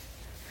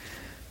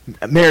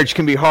Marriage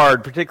can be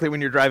hard, particularly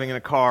when you're driving in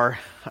a car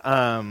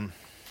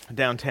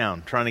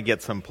downtown, trying to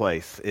get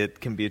someplace. It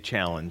can be a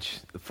challenge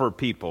for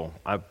people,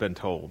 I've been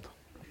told.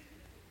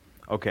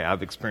 Okay,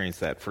 I've experienced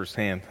that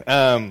firsthand.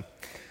 But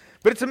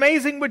it's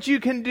amazing what you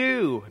can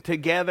do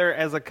together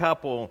as a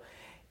couple.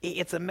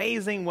 It's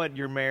amazing what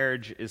your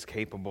marriage is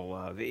capable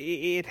of.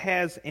 It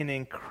has an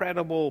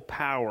incredible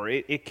power.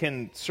 It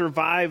can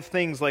survive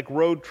things like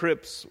road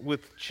trips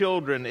with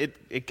children.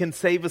 It can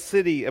save a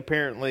city,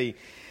 apparently.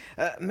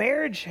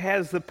 Marriage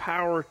has the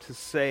power to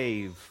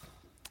save.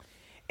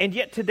 And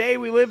yet today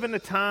we live in a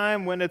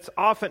time when it's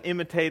often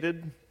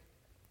imitated,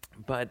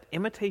 but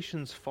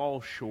imitations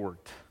fall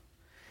short.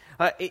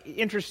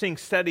 Interesting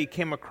study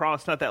came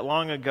across not that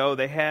long ago.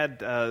 They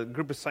had a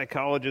group of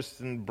psychologists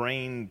and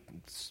brain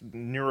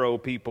neuro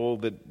people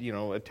that,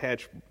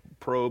 attach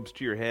probes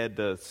to your head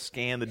to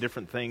scan the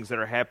different things that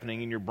are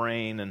happening in your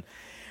brain. And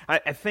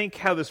I think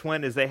how this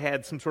went is they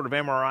had some sort of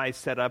MRI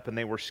set up and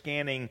they were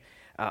scanning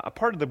a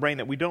part of the brain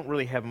that we don't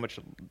really have much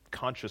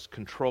conscious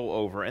control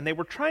over. And they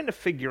were trying to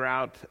figure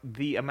out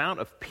the amount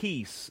of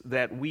peace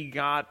that we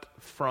got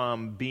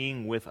from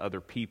being with other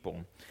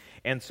people.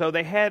 And so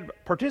they had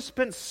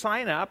participants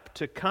sign up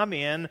to come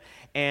in,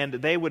 and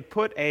they would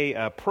put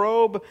a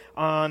probe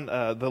on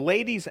the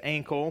lady's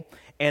ankle,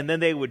 and then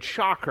they would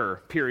shock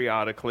her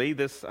periodically.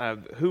 This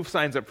who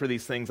signs up for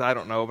these things, I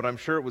don't know, but I'm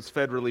sure it was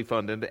federally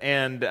funded.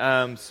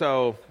 And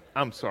so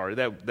I'm sorry,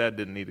 that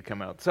didn't need to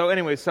come out. So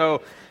anyway,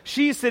 so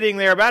she's sitting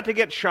there about to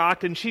get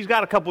shocked, and she's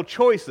got a couple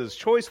choices.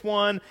 Choice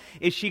one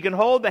is she can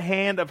hold the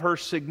hand of her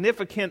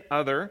significant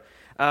other.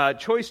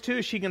 Choice two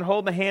is she can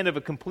hold the hand of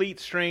a complete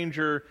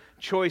stranger.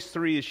 Choice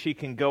three is she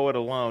can go it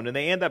alone. And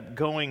they end up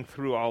going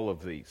through all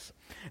of these.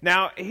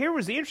 Now, here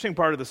was the interesting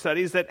part of the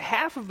study is that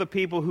half of the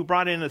people who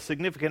brought in a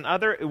significant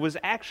other, it was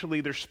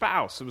actually their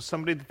spouse. It was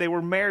somebody that they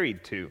were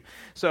married to.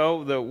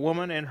 So the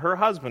woman and her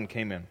husband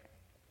came in.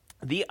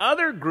 The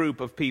other group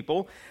of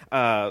people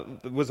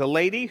was a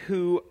lady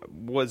who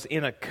was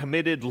in a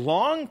committed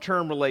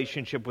long-term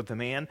relationship with a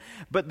man,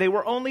 but they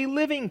were only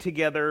living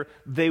together.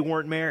 They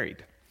weren't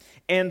married.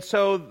 And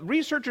so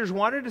researchers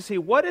wanted to see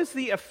what is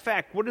the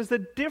effect, what is the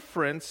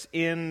difference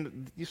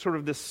in sort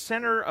of the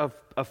center of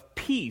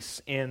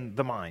peace in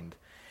the mind.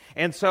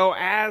 And so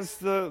as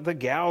the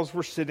gals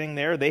were sitting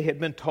there, they had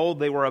been told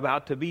they were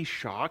about to be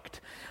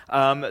shocked.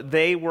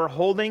 They were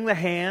holding the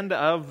hand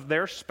of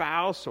their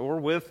spouse or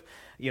with,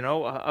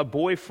 a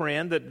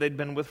boyfriend that they'd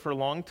been with for a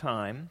long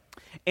time.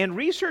 And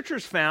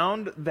researchers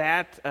found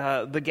that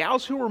the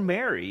gals who were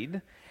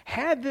married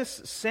had this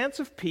sense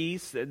of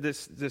peace,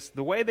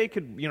 the way they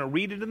could,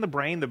 read it in the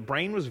brain. The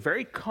brain was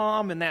very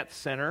calm in that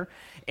center,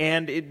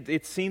 and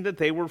it seemed that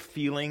they were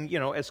feeling,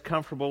 as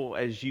comfortable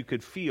as you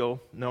could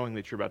feel knowing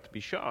that you're about to be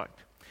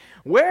shocked.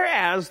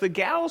 Whereas the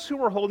gals who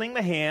were holding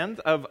the hand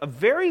of a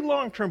very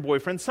long-term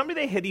boyfriend,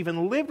 somebody they had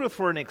even lived with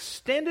for an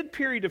extended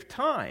period of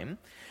time,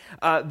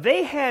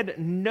 they had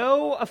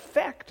no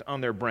effect on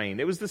their brain.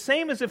 It was the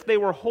same as if they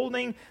were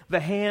holding the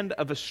hand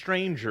of a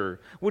stranger,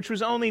 which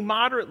was only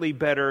moderately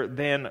better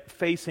than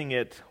facing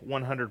it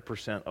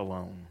 100%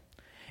 alone.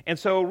 And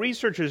so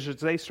researchers, as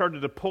they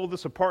started to pull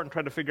this apart and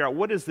try to figure out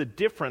what is the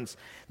difference,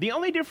 the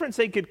only difference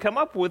they could come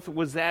up with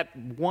was that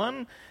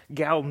one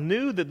gal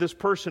knew that this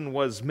person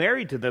was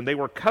married to them. They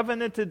were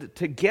covenanted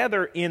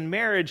together in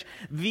marriage.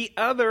 The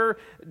other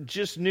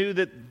just knew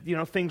that,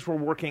 things were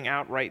working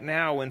out right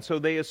now. And so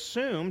they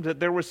assumed that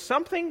there was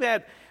something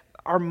that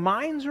our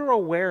minds are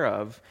aware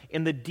of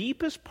in the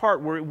deepest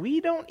part where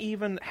we don't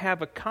even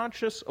have a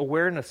conscious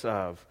awareness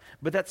of,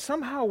 but that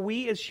somehow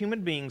we as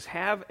human beings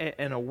have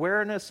an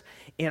awareness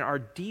in our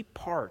deep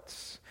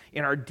parts,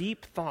 in our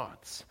deep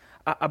thoughts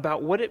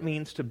about what it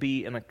means to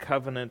be in a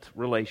covenant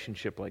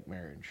relationship like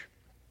marriage.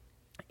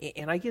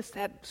 And I guess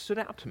that stood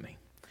out to me.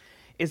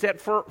 Is that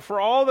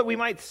for all that we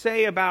might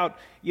say about,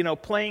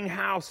 playing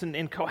house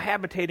and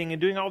cohabitating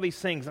and doing all these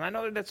things, and I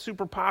know that that's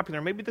super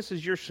popular, maybe this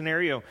is your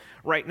scenario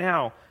right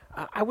now,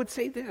 I would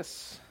say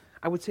this.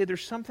 I would say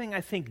there's something,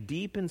 I think,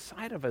 deep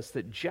inside of us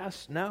that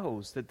just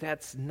knows that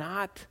that's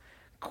not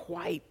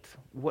quite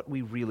what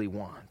we really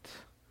want.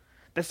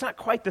 That's not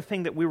quite the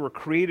thing that we were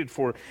created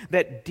for,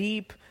 that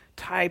deep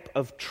type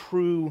of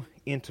true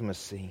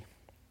intimacy.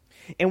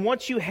 And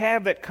once you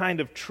have that kind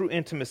of true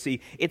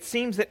intimacy, it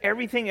seems that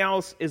everything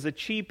else is a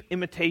cheap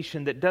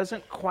imitation that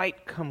doesn't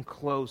quite come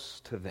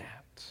close to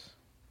that.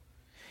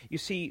 You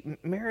see,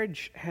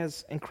 marriage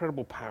has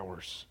incredible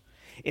powers.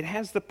 It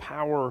has the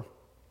power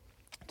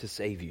to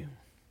save you.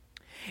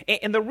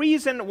 And the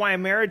reason why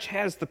marriage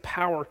has the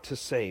power to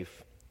save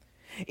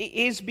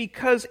is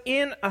because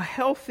in a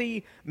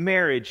healthy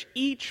marriage,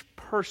 each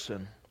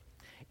person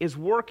is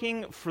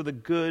working for the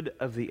good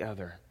of the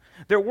other.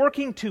 They're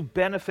working to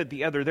benefit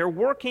the other. They're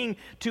working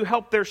to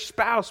help their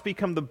spouse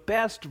become the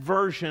best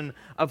version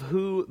of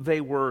who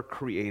they were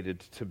created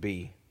to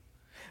be.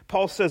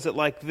 Paul says it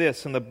like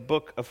this in the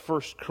book of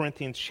 1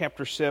 Corinthians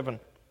chapter 7.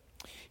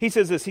 He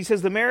says this, he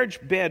says, the marriage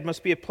bed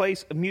must be a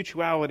place of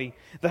mutuality,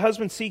 the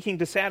husband seeking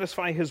to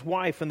satisfy his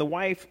wife and the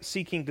wife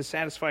seeking to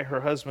satisfy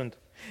her husband.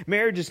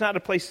 Marriage is not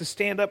a place to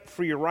stand up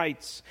for your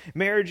rights.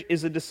 Marriage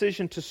is a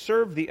decision to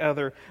serve the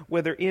other,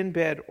 whether in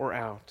bed or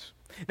out.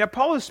 Now,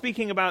 Paul is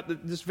speaking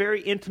about this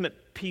very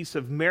intimate piece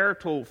of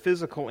marital,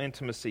 physical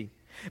intimacy.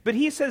 But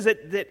he says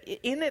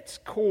that in its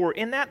core,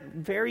 in that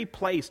very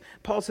place,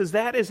 Paul says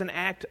that is an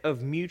act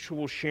of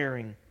mutual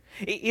sharing.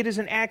 It is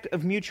an act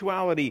of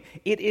mutuality.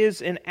 It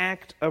is an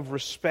act of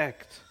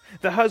respect.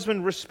 The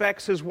husband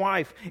respects his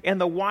wife, and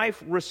the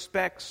wife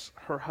respects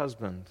her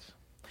husband.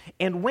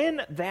 And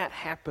when that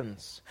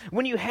happens,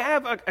 when you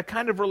have a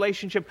kind of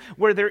relationship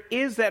where there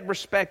is that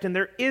respect and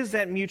there is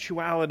that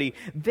mutuality,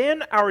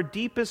 then our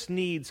deepest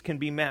needs can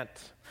be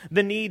met.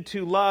 The need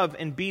to love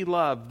and be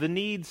loved, the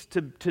needs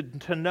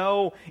to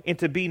know and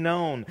to be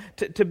known,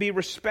 to be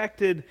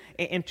respected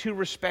and to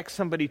respect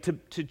somebody,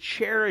 to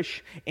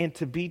cherish and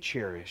to be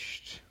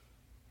cherished.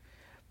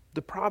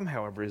 The problem,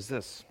 however, is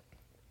this,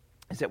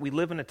 is that we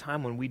live in a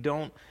time when we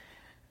don't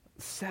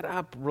set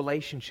up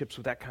relationships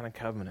with that kind of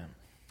covenant.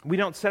 We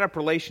don't set up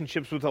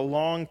relationships with a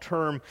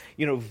long-term,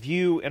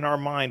 view in our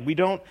mind. We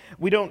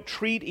don't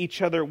treat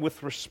each other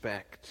with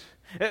respect.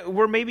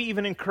 We're maybe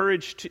even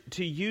encouraged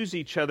to use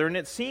each other, and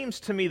it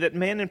seems to me that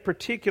men in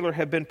particular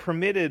have been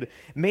permitted,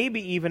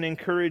 maybe even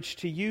encouraged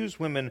to use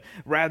women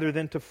rather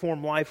than to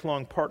form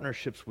lifelong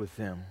partnerships with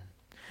them.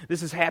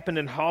 This has happened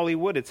in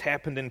Hollywood, it's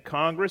happened in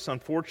Congress,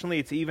 unfortunately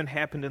it's even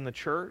happened in the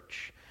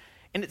church.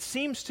 And it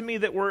seems to me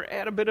that we're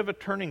at a bit of a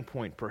turning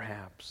point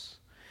perhaps.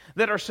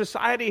 That our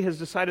society has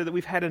decided that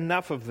we've had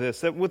enough of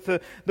this. That with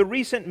the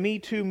recent Me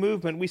Too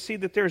movement, we see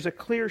that there's a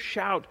clear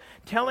shout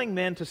telling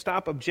men to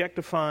stop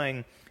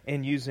objectifying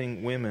and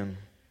using women.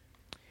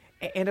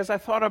 And as I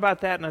thought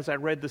about that and as I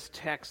read this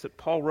text that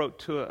Paul wrote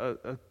to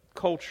a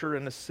culture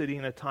and a city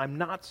and a time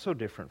not so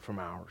different from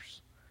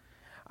ours,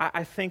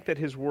 I think that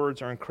his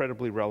words are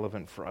incredibly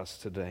relevant for us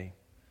today.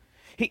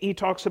 He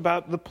talks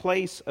about the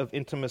place of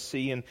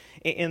intimacy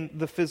and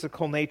the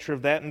physical nature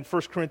of that. In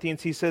 1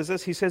 Corinthians, he says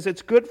this. He says,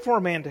 it's good for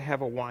a man to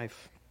have a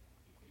wife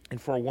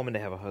and for a woman to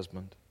have a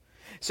husband.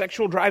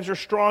 Sexual drives are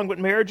strong, but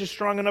marriage is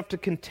strong enough to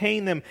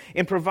contain them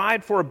and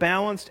provide for a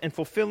balanced and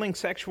fulfilling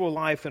sexual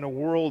life in a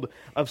world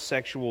of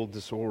sexual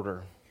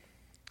disorder.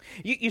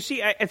 You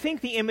see, I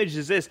think the image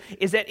is this,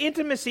 is that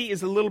intimacy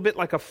is a little bit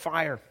like a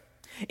fire.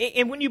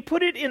 And when you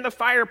put it in the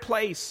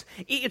fireplace,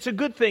 it's a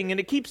good thing, and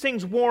it keeps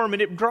things warm,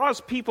 and it draws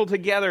people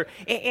together,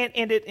 and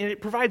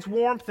it provides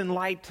warmth and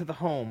light to the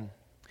home.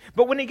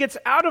 But when it gets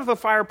out of the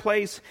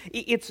fireplace,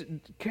 it's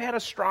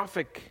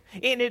catastrophic,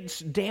 and it's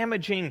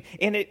damaging,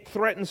 and it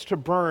threatens to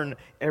burn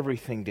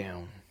everything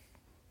down.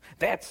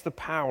 That's the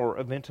power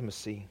of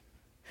intimacy.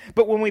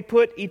 But when we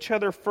put each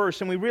other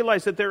first, and we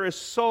realize that there is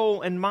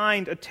soul and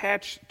mind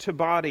attached to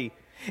body,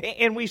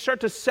 and we start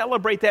to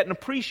celebrate that and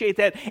appreciate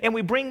that, and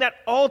we bring that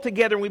all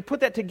together, and we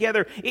put that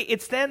together,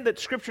 it's then that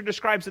Scripture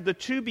describes that the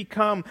two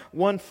become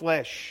one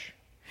flesh.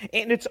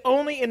 And it's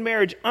only in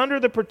marriage, under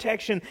the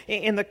protection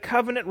in the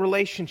covenant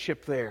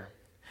relationship there,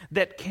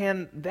 that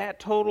can that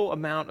total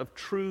amount of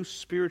true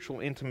spiritual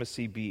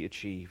intimacy be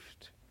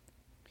achieved.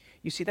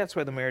 You see, that's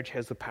why the marriage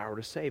has the power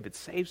to save. It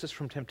saves us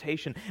from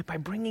temptation by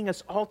bringing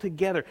us all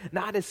together,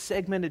 not as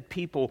segmented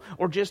people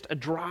or just a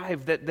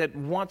drive that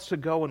wants to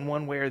go in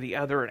one way or the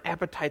other, an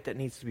appetite that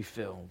needs to be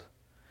filled,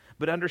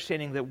 but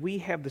understanding that we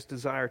have this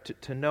desire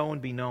to know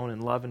and be known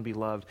and love and be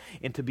loved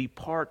and to be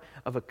part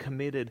of a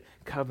committed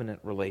covenant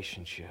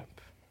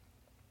relationship.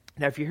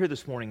 Now, if you're here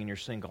this morning and you're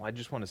single, I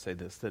just want to say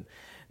this, that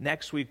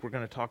next week we're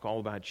going to talk all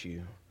about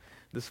you.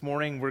 This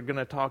morning we're going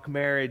to talk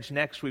marriage.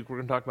 Next week we're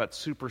going to talk about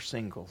super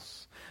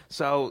singles.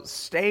 So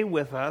stay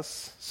with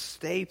us,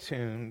 stay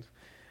tuned.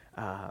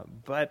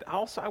 But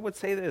also I would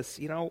say this,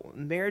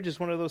 marriage is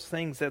one of those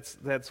things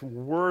that's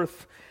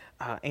worth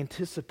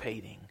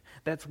anticipating,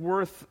 that's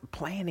worth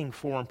planning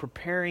for and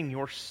preparing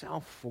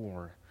yourself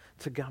for,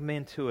 to come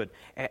into it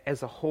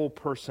as a whole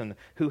person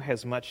who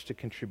has much to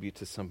contribute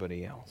to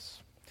somebody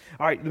else.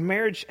 All right, the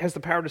marriage has the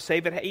power to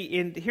save it.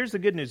 And here's the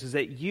good news, is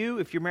that you,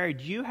 if you're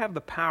married, you have the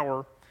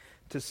power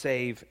to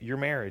save your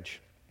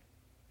marriage.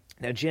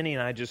 Now, Jenny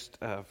and I just,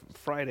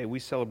 Friday, we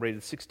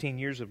celebrated 16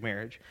 years of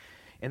marriage.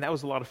 And that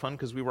was a lot of fun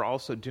because we were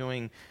also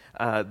doing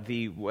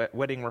the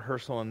wedding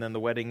rehearsal and then the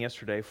wedding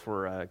yesterday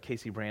for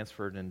Casey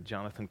Bransford and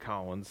Jonathan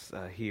Collins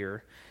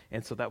here.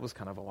 And so that was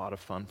kind of a lot of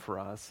fun for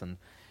us. And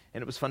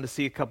it was fun to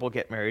see a couple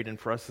get married and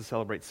for us to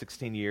celebrate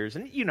 16 years.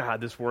 And you know how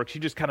this works.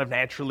 You just kind of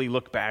naturally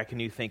look back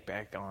and you think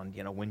back on,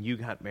 when you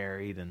got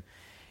married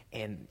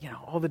and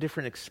all the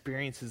different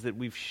experiences that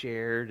we've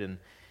shared and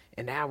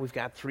now we've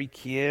got 3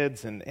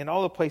 kids and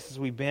all the places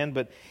we've been.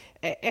 But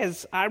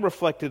as I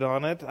reflected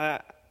on it,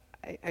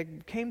 I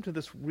came to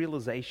this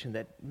realization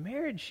that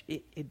marriage,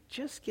 it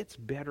just gets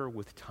better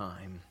with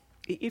time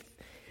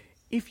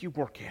if you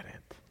work at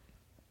it.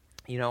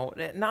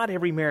 Not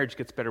every marriage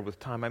gets better with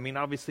time. I mean,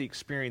 obviously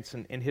experience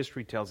and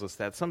history tells us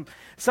that.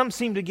 Some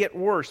seem to get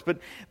worse, but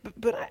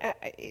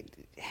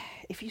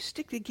if you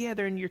stick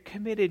together and you're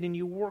committed and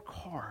you work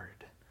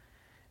hard,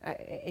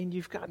 and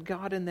you've got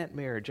God in that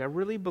marriage, I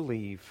really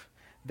believe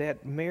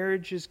that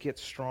marriages get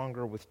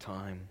stronger with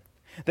time.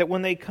 That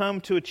when they come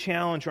to a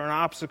challenge or an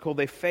obstacle,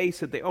 they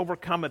face it, they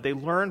overcome it, they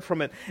learn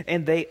from it,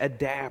 and they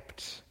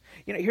adapt.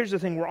 Here's the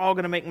thing, we're all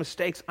going to make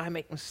mistakes. I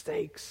make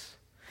mistakes.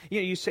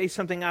 You say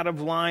something out of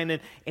line,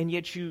 and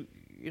yet in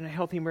a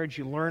healthy marriage,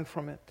 you learn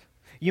from it.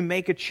 You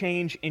make a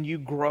change, and you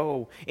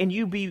grow, and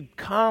you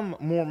become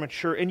more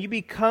mature, and you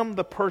become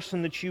the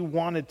person that you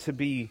wanted to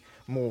be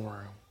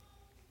more.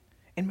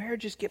 And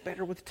marriages get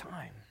better with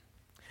time.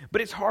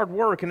 But it's hard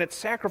work and it's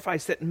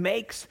sacrifice that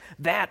makes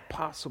that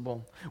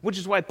possible, which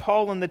is why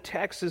Paul in the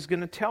text is going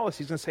to tell us.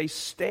 He's going to say,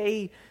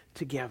 stay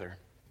together.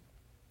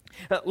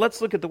 Let's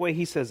look at the way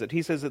he says it.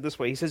 He says it this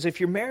way. He says, if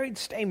you're married,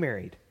 stay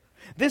married.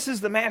 This is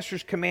the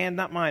master's command,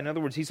 not mine. In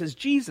other words, he says,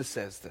 Jesus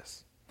says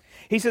this.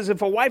 He says,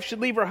 if a wife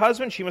should leave her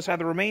husband, she must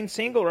either remain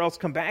single or else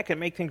come back and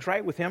make things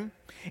right with him.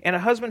 And a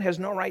husband has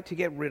no right to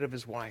get rid of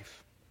his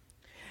wife.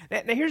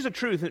 Now, here's the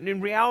truth,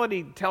 and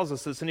reality tells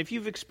us this, and if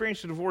you've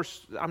experienced a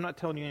divorce, I'm not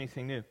telling you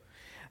anything new.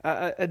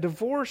 A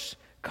divorce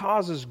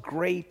causes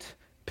great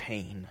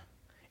pain,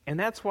 and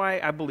that's why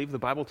I believe the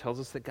Bible tells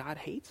us that God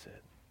hates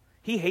it.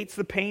 He hates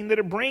the pain that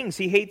it brings.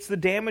 He hates the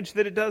damage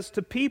that it does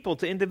to people,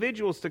 to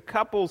individuals, to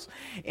couples,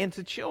 and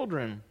to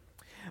children.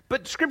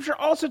 But Scripture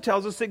also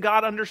tells us that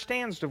God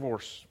understands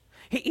divorce.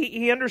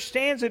 He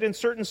understands it in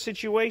certain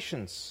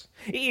situations.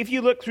 If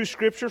you look through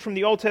Scripture from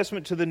the Old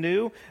Testament to the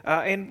New,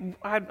 and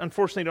I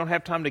unfortunately don't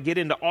have time to get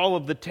into all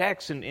of the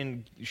texts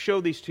and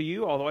show these to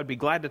you, although I'd be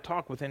glad to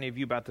talk with any of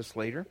you about this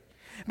later.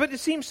 But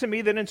it seems to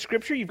me that in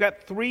Scripture you've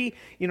got three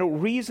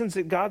reasons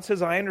that God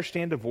says, I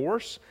understand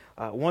divorce.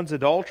 One's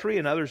adultery,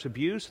 another's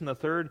abuse, and the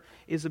third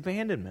is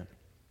abandonment.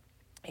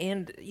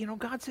 And,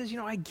 God says,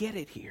 I get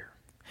it here.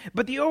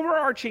 But the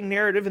overarching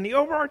narrative and the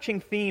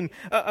overarching theme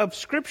of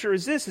Scripture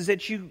is this, is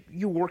that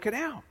you work it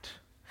out.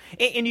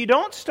 And you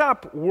don't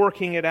stop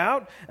working it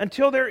out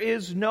until there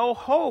is no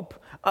hope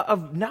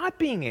of not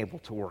being able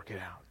to work it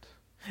out.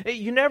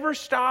 You never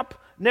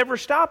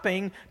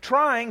stopping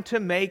trying to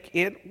make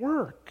it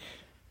work.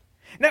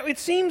 Now, it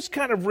seems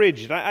kind of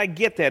rigid. I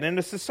get that. In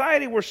a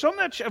society where so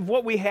much of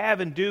what we have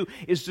and do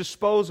is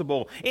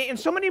disposable, and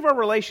so many of our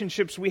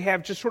relationships we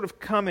have just sort of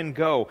come and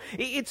go,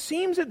 it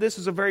seems that this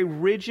is a very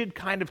rigid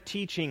kind of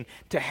teaching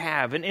to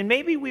have. And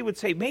maybe we would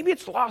say, maybe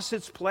it's lost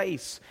its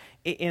place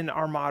in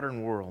our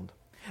modern world.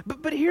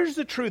 But here's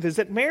the truth, is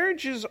that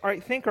marriages,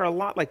 I think, are a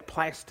lot like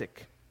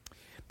plastic.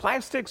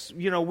 Plastics,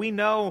 we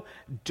know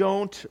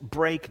don't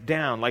break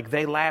down. Like,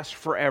 they last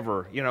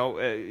forever.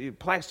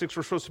 Plastics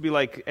were supposed to be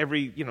like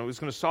it's going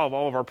to solve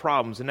all of our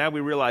problems. And now we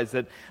realize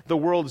that the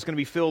world is going to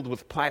be filled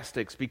with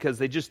plastics because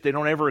they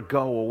don't ever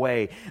go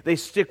away. They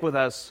stick with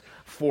us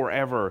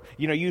forever.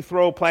 You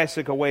throw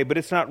plastic away, but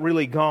it's not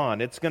really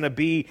gone. It's going to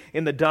be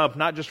in the dump,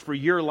 not just for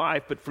your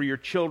life, but for your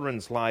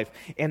children's life.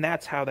 And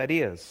that's how that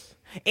is.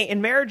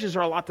 And marriages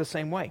are a lot the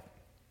same way.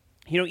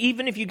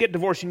 Even if you get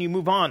divorced and you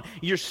move on,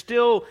 you're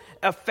still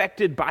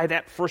affected by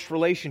that first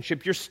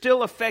relationship. You're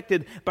still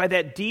affected by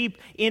that deep,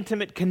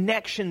 intimate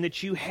connection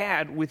that you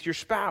had with your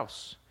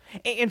spouse.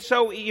 And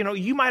so,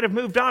 you might have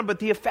moved on, but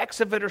the effects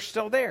of it are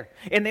still there.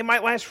 And they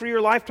might last for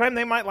your lifetime.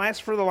 They might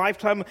last for the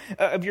lifetime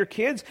of your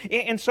kids.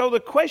 And so the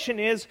question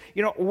is,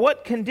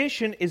 what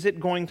condition is it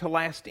going to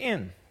last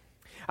in?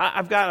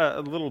 I've got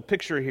a little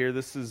picture here.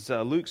 This is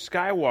Luke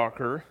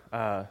Skywalker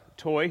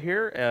toy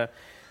here.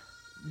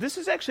 This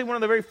is actually one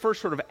of the very first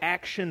sort of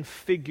action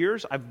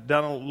figures. I've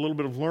done a little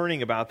bit of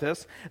learning about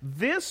this.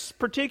 This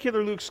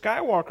particular Luke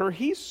Skywalker,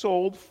 he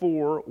sold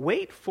for,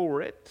 wait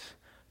for it,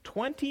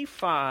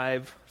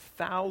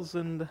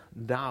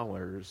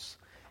 $25,000.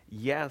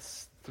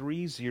 Yes,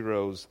 3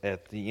 zeros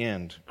at the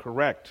end.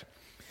 Correct.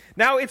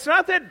 Now, it's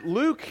not that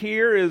Luke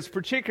here is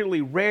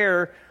particularly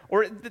rare,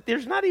 or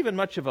there's not even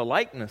much of a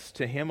likeness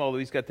to him, although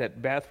he's got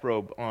that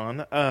bathrobe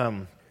on.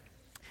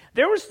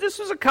 This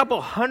was a couple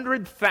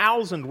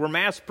 100,000 were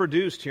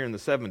mass-produced here in the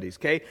 70s,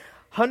 okay?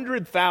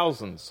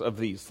 100,000s of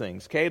these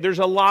things, okay? There's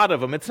a lot of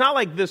them. It's not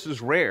like this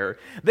is rare.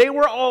 They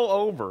were all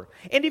over.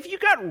 And if you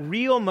got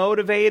real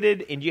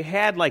motivated and you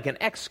had like an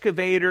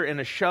excavator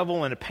and a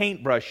shovel and a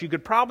paintbrush, you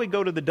could probably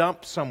go to the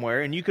dump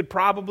somewhere and you could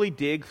probably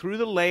dig through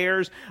the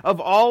layers of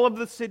all of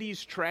the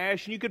city's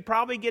trash, and you could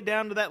probably get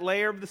down to that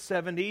layer of the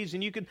 70s,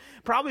 and you could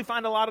probably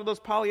find a lot of those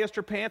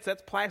polyester pants.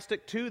 That's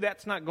plastic too.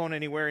 That's not going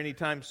anywhere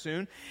anytime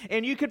soon.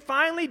 And you could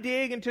finally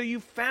dig until you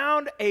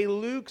found a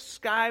Luke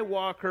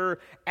Skywalker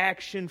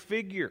action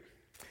figure.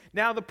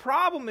 Now, the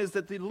problem is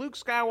that the Luke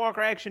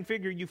Skywalker action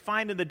figure you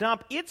find in the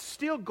dump, it's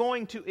still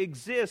going to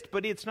exist,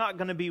 but it's not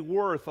going to be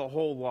worth a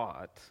whole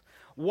lot.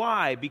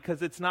 Why?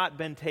 Because it's not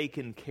been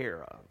taken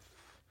care of.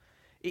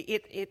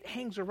 It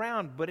hangs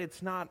around, but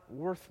it's not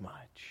worth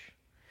much.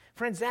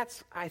 Friends,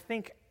 that's, I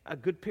think, a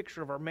good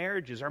picture of our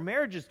marriages. Our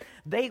marriages,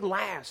 they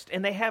last,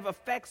 and they have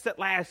effects that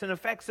last and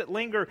effects that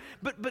linger.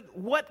 But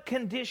what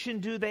condition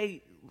do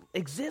they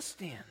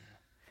exist in?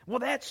 Well,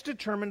 that's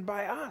determined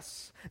by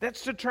us.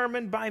 That's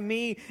determined by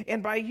me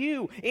and by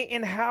you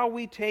in how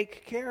we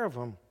take care of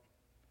them.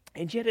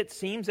 And yet it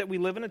seems that we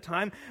live in a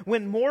time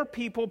when more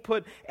people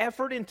put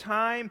effort and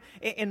time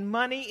and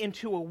money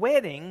into a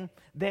wedding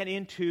than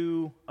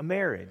into a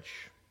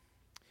marriage.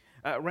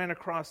 Ran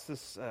across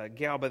this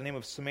gal by the name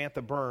of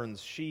Samantha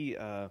Burns. She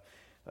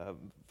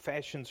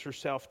fashions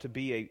herself to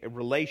be a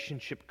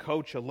relationship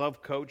coach, a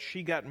love coach.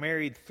 She got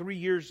married 3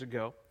 years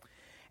ago.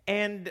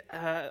 And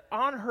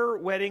on her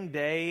wedding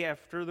day,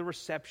 after the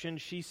reception,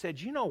 she said,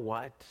 "You know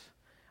what?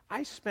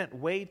 I spent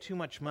way too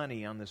much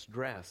money on this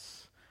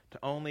dress to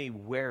only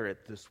wear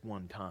it this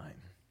one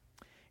time."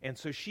 And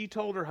so she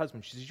told her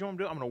husband, she says, "You know what I'm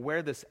doing? I'm going to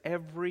wear this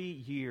every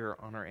year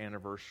on our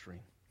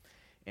anniversary."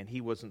 And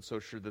he wasn't so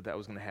sure that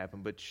was going to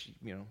happen, but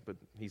but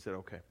he said,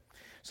 "Okay."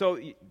 So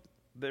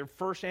their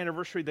first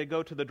anniversary, they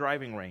go to the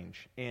driving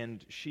range,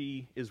 and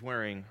she is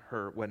wearing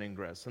her wedding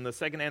dress. And the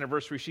second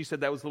anniversary, she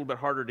said that was a little bit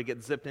harder to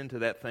get zipped into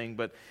that thing,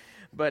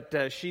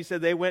 but she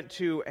said they went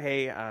to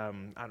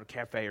a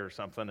cafe or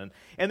something,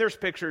 and there's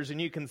pictures,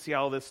 and you can see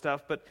all this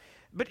stuff, but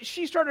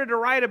she started to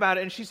write about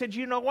it, and she said,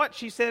 "You know what?"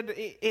 She said,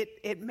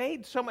 it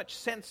made so much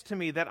sense to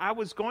me that I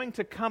was going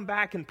to come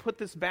back and put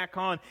this back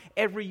on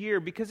every year,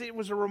 because it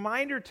was a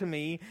reminder to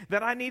me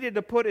that I needed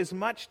to put as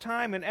much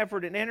time and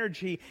effort and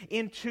energy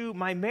into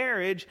my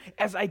marriage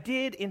as I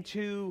did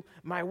into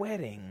my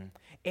wedding.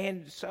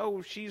 And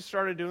so she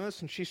started doing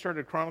this, and she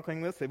started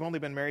chronicling this. They've only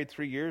been married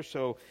 3 years,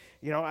 so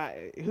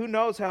who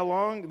knows how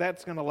long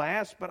that's going to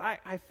last, but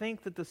I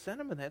think that the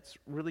sentiment, that's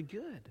really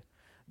good.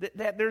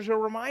 That there's a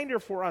reminder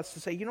for us to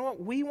say, you know what,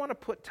 we want to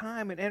put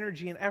time and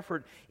energy and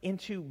effort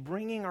into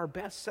bringing our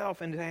best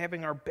self, into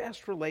having our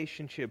best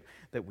relationship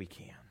that we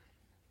can.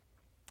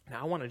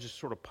 Now, I want to just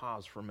sort of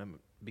pause for a minute,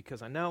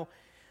 because I know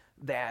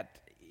that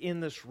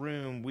in this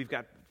room, we've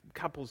got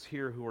couples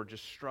here who are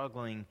just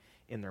struggling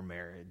in their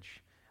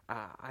marriage.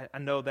 I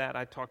know that.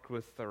 I talked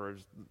with, or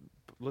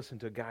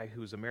listened to a guy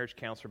who's a marriage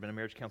counselor, been a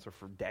marriage counselor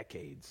for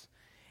decades.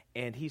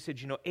 And he said,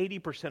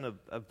 80%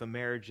 of the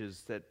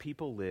marriages that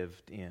people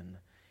lived in,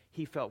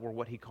 he felt were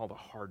what he called a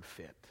hard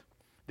fit.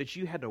 That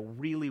you had to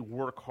really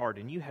work hard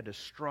and you had to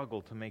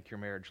struggle to make your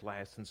marriage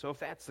last. And so if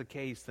that's the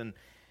case, then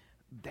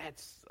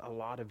that's a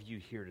lot of you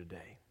here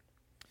today.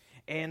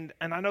 And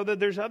I know that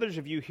there's others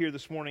of you here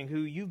this morning who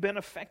you've been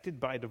affected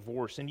by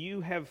divorce, and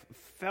you have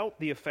felt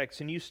the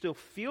effects, and you still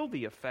feel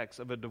the effects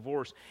of a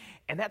divorce,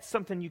 and that's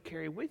something you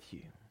carry with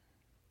you.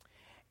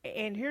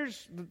 And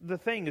here's the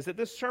thing, is that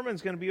this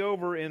sermon's going to be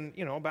over in,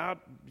 about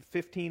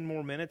 15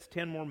 more minutes,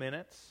 10 more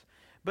minutes.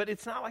 But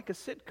it's not like a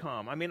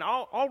sitcom. I mean,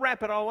 I'll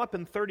wrap it all up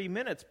in 30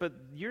 minutes, but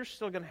you're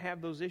still going to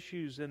have those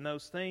issues and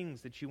those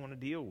things that you want to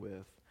deal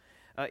with.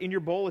 In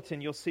your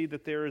bulletin, you'll see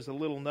that there is a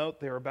little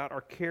note there about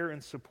our care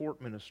and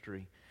support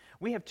ministry.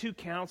 We have 2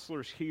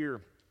 counselors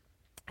here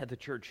at the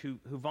church who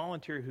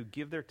volunteer, who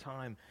give their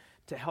time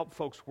to help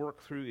folks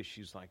work through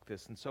issues like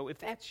this. And so if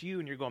that's you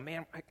and you're going,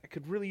 "Man, I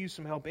could really use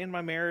some help in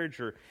my marriage,"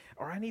 or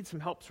I need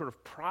some help sort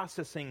of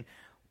processing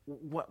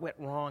what went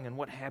wrong and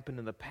what happened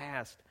in the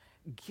past,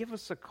 give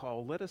us a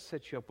call. Let us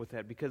set you up with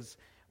that, because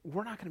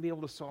we're not going to be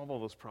able to solve all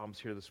those problems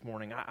here this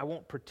morning. I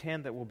won't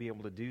pretend that we'll be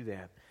able to do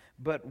that,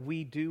 but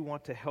we do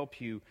want to help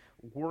you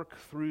work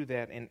through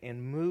that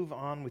and move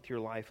on with your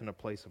life in a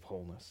place of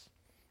wholeness.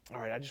 All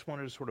right, I just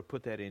wanted to sort of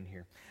put that in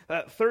here.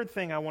 Third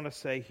thing I want to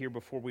say here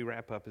before we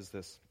wrap up is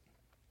this,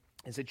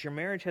 is that your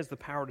marriage has the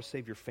power to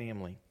save your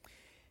family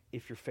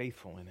if you're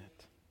faithful in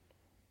it.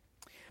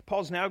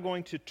 Paul's now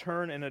going to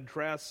turn and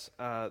address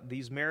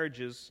these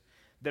marriages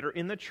that are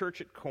in the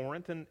church at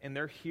Corinth, and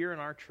they're here in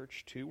our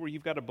church too, where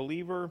you've got a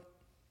believer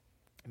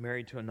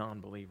married to a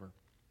non-believer.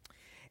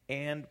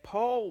 And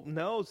Paul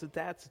knows that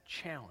that's a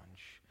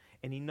challenge,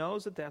 and he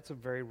knows that that's a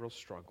very real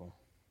struggle.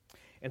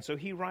 And so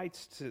he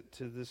writes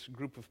to this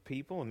group of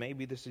people, and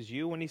maybe this is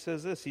you, when he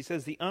says this. He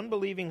says, "The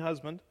unbelieving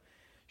husband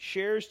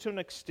shares to an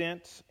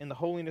extent in the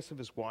holiness of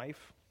his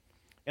wife,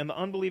 and the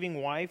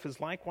unbelieving wife is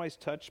likewise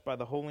touched by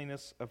the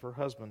holiness of her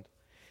husband.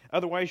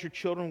 Otherwise your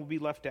children will be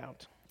left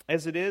out.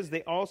 As it is,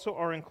 they also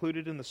are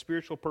included in the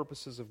spiritual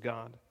purposes of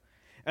God.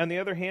 On the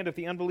other hand, if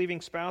the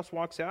unbelieving spouse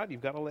walks out,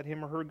 you've got to let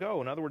him or her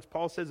go." In other words,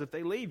 Paul says if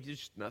they leave,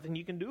 there's nothing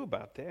you can do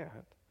about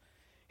that.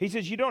 He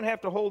says you don't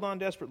have to hold on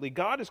desperately.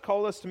 God has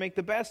called us to make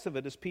the best of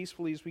it as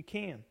peacefully as we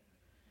can.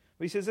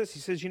 But he says this, he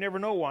says, "You never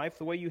know, wife,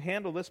 the way you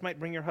handle this might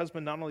bring your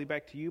husband not only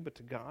back to you, but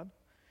to God.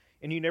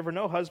 And you never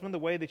know, husband, the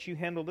way that you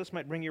handle this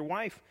might bring your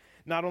wife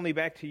not only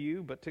back to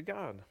you, but to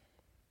God."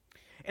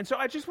 And so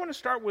I just want to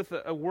start with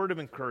a word of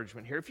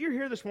encouragement here. If you're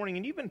here this morning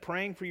and you've been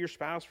praying for your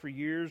spouse for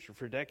years or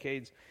for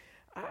decades,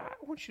 I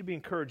want you to be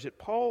encouraged that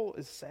Paul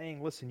is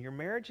saying, listen, your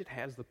marriage, it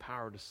has the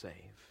power to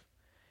save.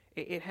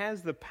 It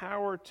has the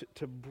power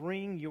to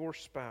bring your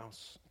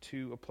spouse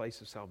to a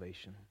place of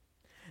salvation.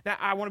 Now,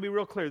 I want to be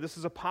real clear. This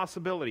is a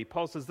possibility.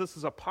 Paul says this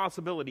is a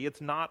possibility.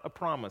 It's not a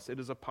promise. It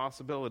is a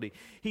possibility.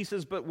 He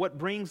says, but what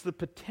brings the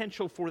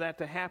potential for that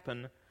to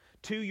happen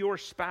to your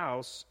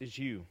spouse is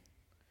you.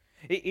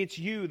 It's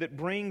you that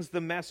brings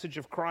the message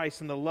of Christ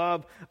and the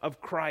love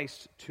of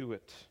Christ to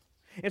it.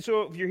 And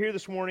so if you're here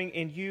this morning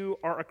and you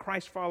are a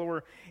Christ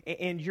follower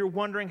and you're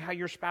wondering how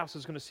your spouse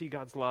is going to see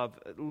God's love,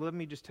 let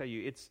me just tell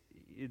you,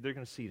 they're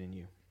going to see it in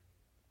you.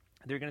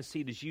 They're going to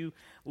see it as you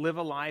live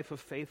a life of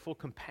faithful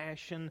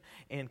compassion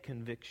and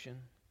conviction.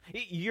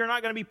 You're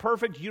not going to be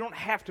perfect. You don't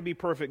have to be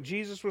perfect.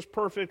 Jesus was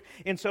perfect,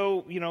 and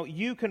so,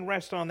 you can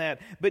rest on that.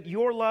 But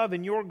your love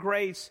and your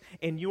grace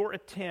and your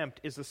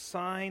attempt is a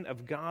sign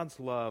of God's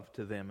love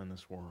to them in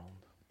this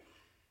world.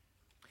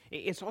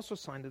 It's also a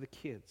sign to the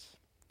kids.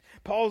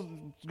 Paul's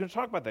going to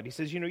talk about that. He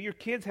says, your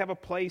kids have a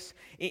place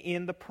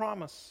in the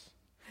promise.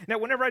 Now,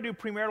 whenever I do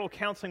premarital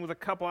counseling with a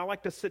couple, I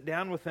like to sit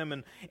down with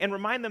them and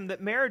remind them that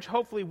marriage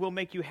hopefully will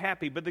make you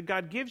happy, but that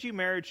God gives you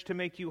marriage to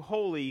make you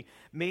holy,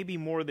 maybe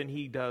more than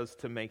He does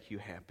to make you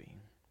happy.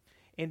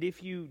 And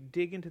if you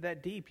dig into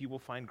that deep, you will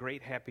find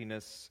great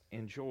happiness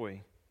and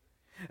joy.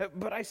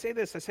 But I say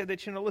this,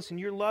 that, listen,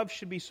 your love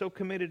should be so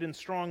committed and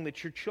strong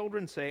that your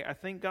children say, I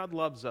think God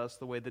loves us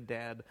the way that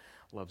Dad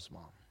loves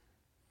Mom.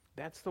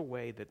 That's the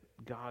way that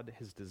God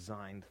has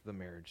designed the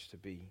marriage to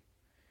be.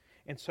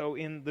 And so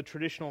in the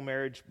traditional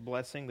marriage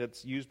blessing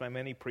that's used by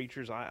many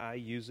preachers, I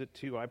use it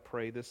too. I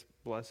pray this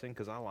blessing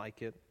because I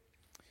like it.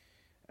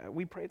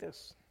 We pray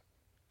this.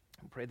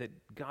 We pray that,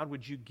 God,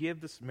 would you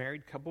give this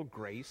married couple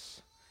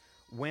grace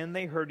when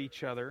they hurt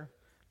each other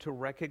to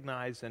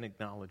recognize and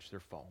acknowledge their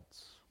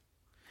faults.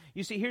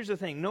 You see, here's the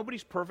thing.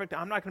 Nobody's perfect.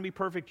 I'm not going to be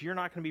perfect. You're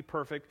not going to be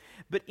perfect.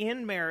 But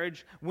in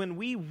marriage, when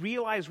we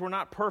realize we're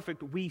not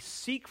perfect, we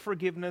seek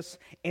forgiveness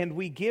and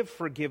we give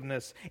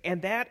forgiveness.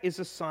 And that is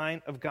a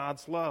sign of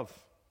God's love.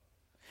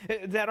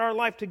 That our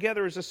life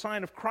together is a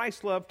sign of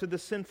Christ's love to the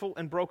sinful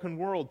and broken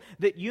world.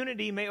 That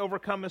unity may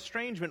overcome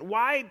estrangement.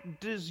 Why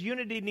does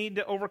unity need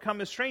to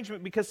overcome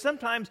estrangement? Because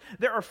sometimes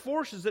there are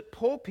forces that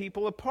pull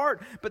people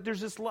apart. But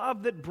there's this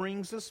love that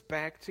brings us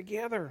back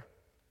together.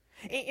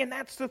 And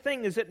that's the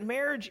thing, is that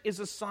marriage is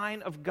a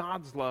sign of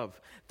God's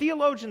love.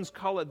 Theologians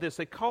call it this.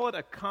 They call it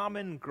a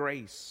common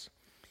grace.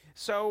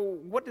 So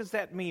what does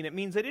that mean? It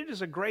means that it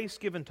is a grace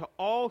given to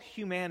all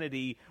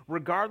humanity,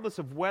 regardless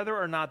of whether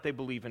or not they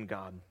believe in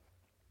God.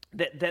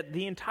 That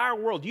the entire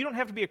world, you don't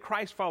have to be a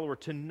Christ follower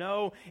to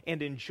know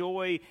and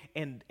enjoy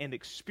and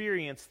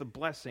experience the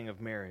blessing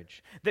of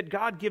marriage. That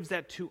God gives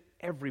that to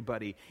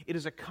everybody. It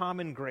is a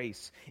common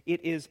grace.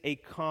 It is a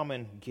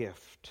common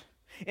gift.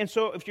 And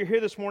so if you're here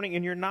this morning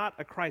and you're not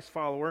a Christ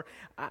follower,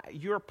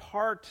 you're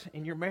part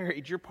in your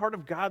marriage. You're part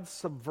of God's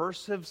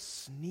subversive,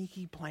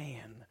 sneaky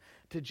plan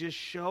to just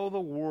show the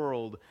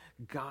world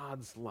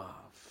God's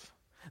love.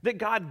 That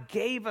God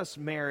gave us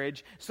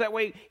marriage so that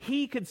way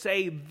He could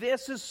say,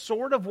 this is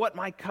sort of what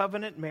my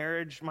covenant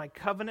marriage, my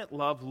covenant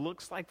love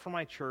looks like for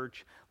my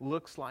church,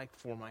 looks like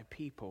for my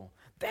people.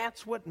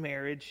 That's what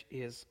marriage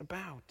is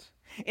about.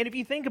 And if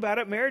you think about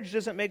it, marriage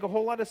doesn't make a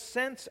whole lot of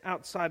sense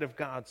outside of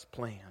God's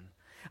plan.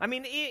 I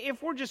mean,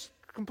 if we're just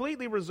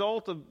completely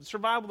result of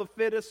survival of the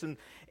fittest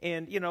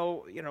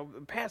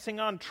and passing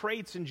on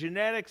traits and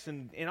genetics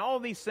and all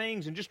these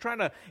things and just trying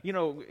to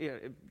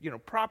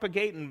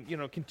propagate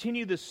and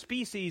continue the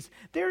species,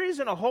 there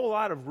isn't a whole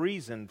lot of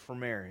reason for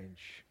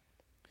marriage.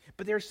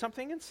 But there's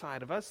something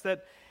inside of us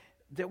that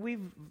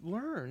we've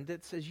learned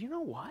that says, you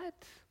know what?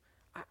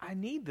 I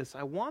need this.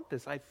 I want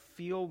this. I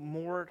feel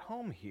more at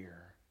home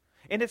here.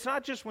 And it's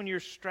not just when you're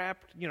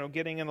strapped,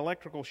 getting an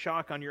electrical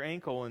shock on your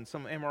ankle and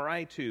some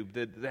MRI tube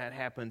that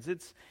happens.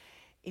 It's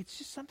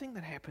just something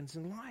that happens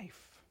in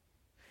life.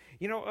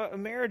 A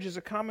marriage is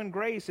a common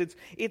grace.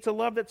 It's a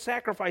love that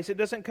sacrifices. It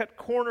doesn't cut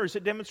corners.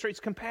 It demonstrates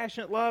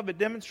compassionate love. It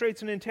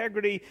demonstrates an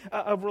integrity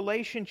of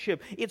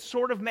relationship. It's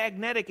sort of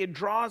magnetic. It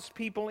draws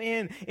people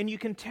in, and you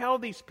can tell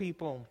these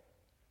people.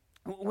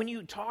 When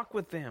you talk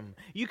with them,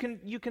 you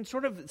can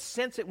sort of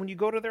sense it when you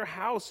go to their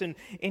house and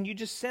you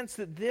just sense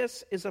that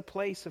this is a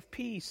place of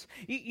peace.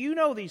 You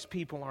know these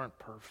people aren't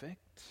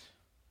perfect,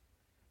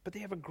 but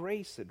they have a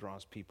grace that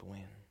draws people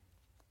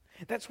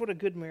in. That's what a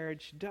good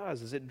marriage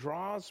does, is it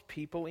draws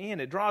people in.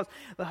 It draws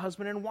the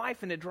husband and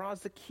wife, and it draws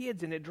the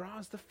kids, and it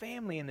draws the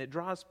family, and it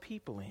draws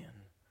people in.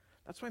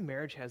 That's why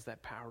marriage has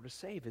that power to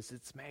save, is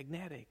it's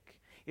magnetic.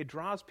 It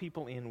draws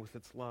people in with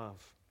its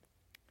love.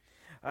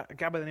 A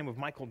guy by the name of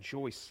Michael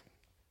Joyce,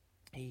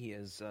 he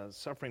is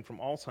suffering from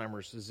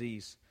Alzheimer's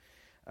disease.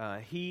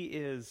 He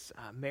is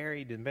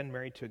married and been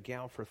married to a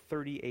gal for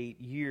 38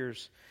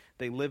 years.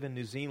 They live in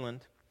New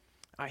Zealand.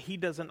 He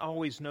doesn't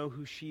always know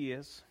who she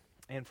is.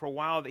 And for a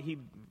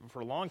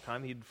long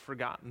time, he'd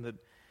forgotten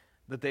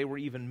that they were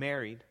even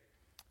married.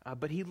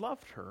 But he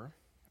loved her,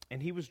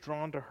 and he was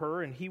drawn to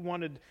her, and he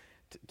wanted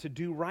to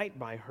do right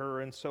by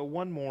her. And so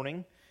one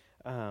morning,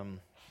 it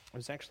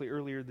was actually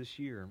earlier this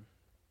year,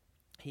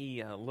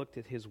 he looked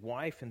at his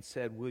wife and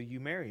said, "Will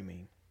you marry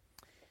me?"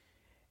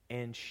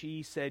 And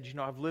she said,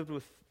 I've lived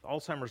with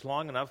Alzheimer's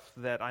long enough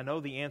that I know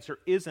the answer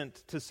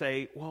isn't to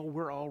say, well,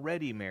 we're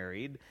already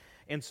married.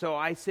 And so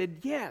I said,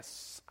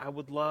 yes, I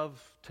would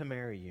love to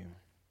marry you.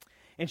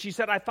 And she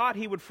said, I thought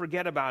he would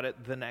forget about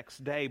it the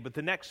next day. But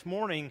the next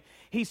morning,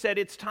 he said,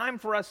 it's time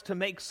for us to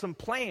make some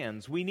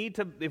plans. We need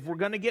to, if we're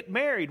going to get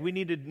married, we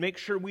need to make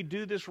sure we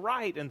do this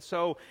right. And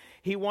so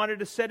he wanted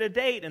to set a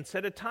date and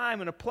set a time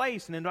and a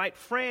place and invite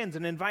friends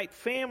and invite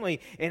family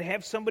and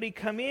have somebody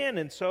come in.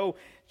 And so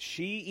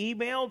She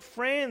emailed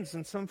friends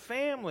and some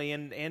family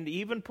and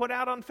even put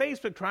out on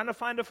Facebook trying to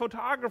find a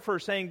photographer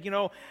saying,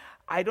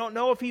 I don't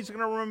know if he's going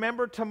to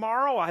remember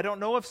tomorrow. I don't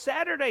know if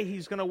Saturday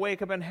he's going to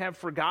wake up and have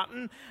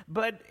forgotten,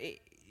 but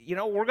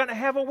we're going to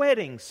have a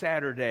wedding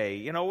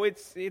Saturday.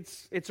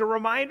 It's a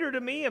reminder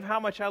to me of how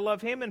much I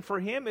love him, and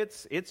for him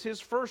it's his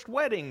first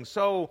wedding.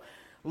 So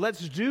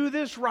let's do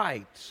this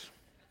right.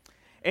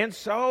 And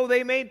so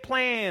they made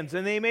plans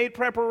and they made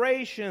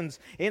preparations,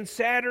 and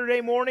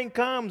Saturday morning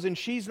comes and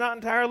she's not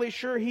entirely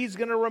sure he's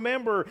going to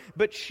remember,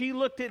 but she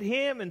looked at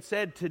him and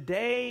said,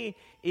 "Today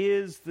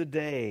is the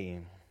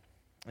day."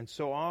 And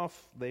so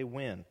off they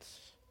went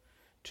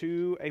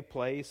to a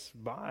place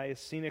by a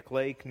scenic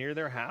lake near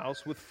their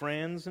house with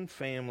friends and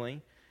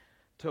family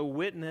to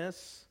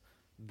witness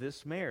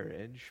this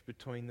marriage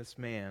between this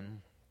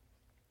man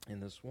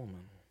and this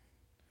woman.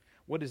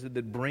 What is it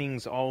that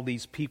brings all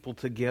these people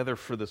together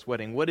for this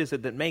wedding? What is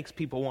it that makes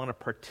people want to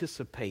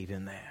participate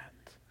in that?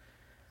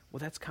 Well,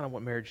 that's kind of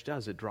what marriage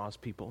does. It draws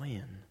people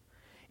in.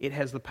 It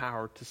has the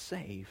power to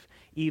save,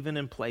 even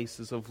in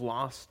places of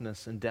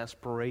lostness and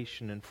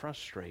desperation and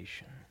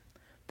frustration.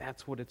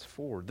 That's what it's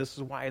for. This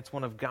is why it's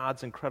one of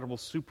God's incredible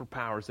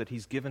superpowers that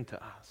He's given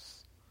to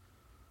us.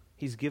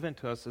 He's given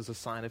to us as a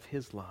sign of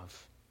His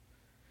love.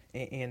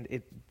 And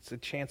it's a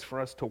chance for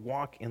us to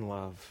walk in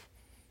love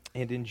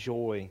and in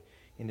joy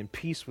and in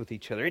peace with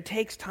each other. It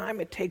takes time,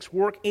 it takes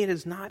work, it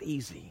is not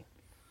easy,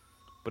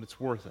 but it's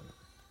worth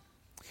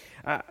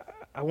it.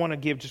 I want to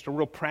give just a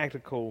real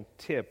practical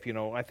tip.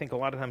 I think a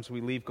lot of times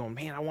we leave going,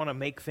 man, I want to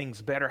make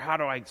things better. How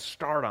do I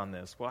start on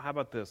this? Well, how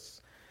about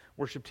this?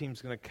 Worship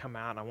team's going to come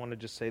out, and I want to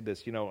just say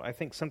this. I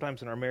think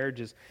sometimes in our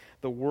marriages,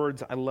 the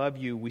words, "I love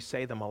you," we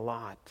say them a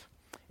lot.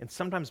 And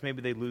sometimes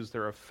maybe they lose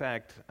their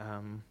effect.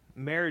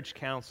 Marriage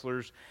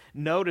counselors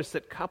notice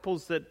that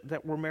couples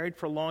that were married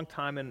for a long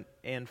time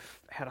and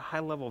had a high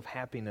level of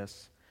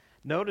happiness,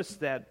 notice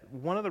that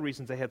one of the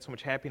reasons they had so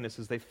much happiness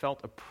is they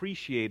felt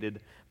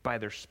appreciated by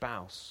their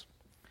spouse.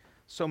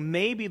 So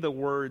maybe the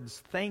words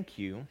 "thank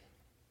you"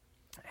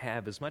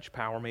 have as much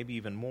power, maybe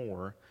even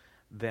more,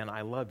 than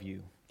 "I love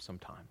you"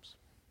 sometimes.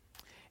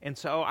 And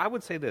so I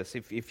would say this,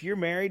 if you're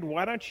married,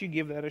 why don't you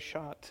give that a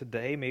shot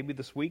today, maybe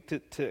this week,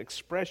 to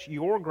express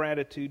your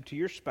gratitude to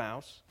your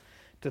spouse,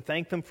 to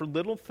thank them for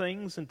little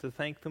things and to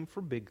thank them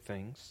for big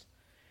things.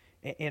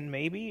 And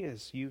maybe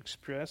as you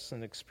express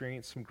and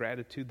experience some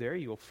gratitude there,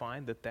 you'll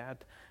find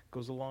that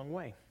goes a long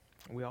way.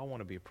 We all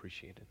want to be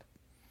appreciated.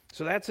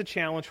 So that's a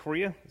challenge for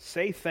you.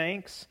 Say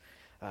thanks.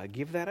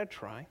 Give that a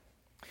try.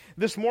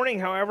 This morning,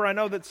 however, I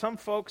know that some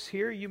folks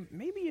here,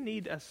 maybe you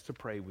need us to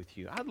pray with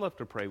you. I'd love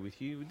to pray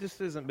with you. This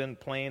hasn't been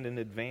planned in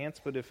advance,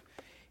 but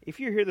if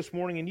you're here this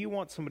morning and you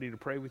want somebody to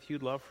pray with you,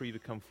 I'd love for you to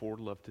come forward.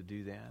 Love to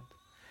do that.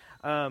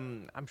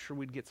 I'm sure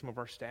we'd get some of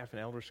our staff and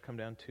elders to come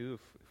down too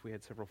if we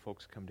had several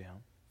folks come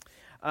down.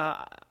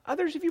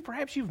 Others of you,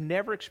 perhaps you've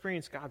never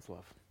experienced God's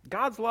love.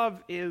 God's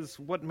love is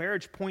what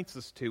marriage points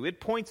us to.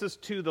 It points us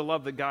to the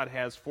love that God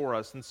has for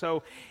us. And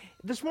so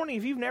this morning,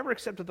 if you've never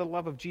accepted the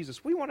love of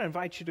Jesus, we want to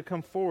invite you to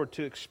come forward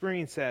to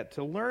experience that,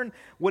 to learn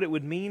what it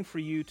would mean for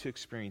you to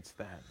experience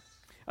that.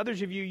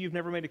 Others of you, you've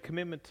never made a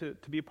commitment to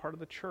be a part of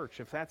the church.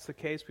 If that's the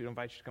case, we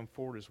invite you to come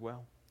forward as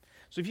well.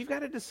 So if you've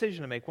got a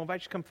decision to make, we'll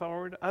invite you to come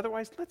forward.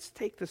 Otherwise, let's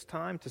take this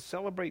time to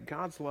celebrate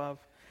God's love,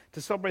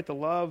 to celebrate the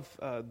love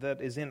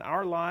that is in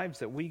our lives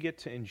that we get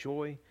to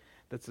enjoy,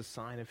 that's a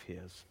sign of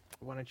His.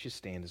 Why don't you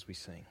stand as we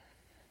sing?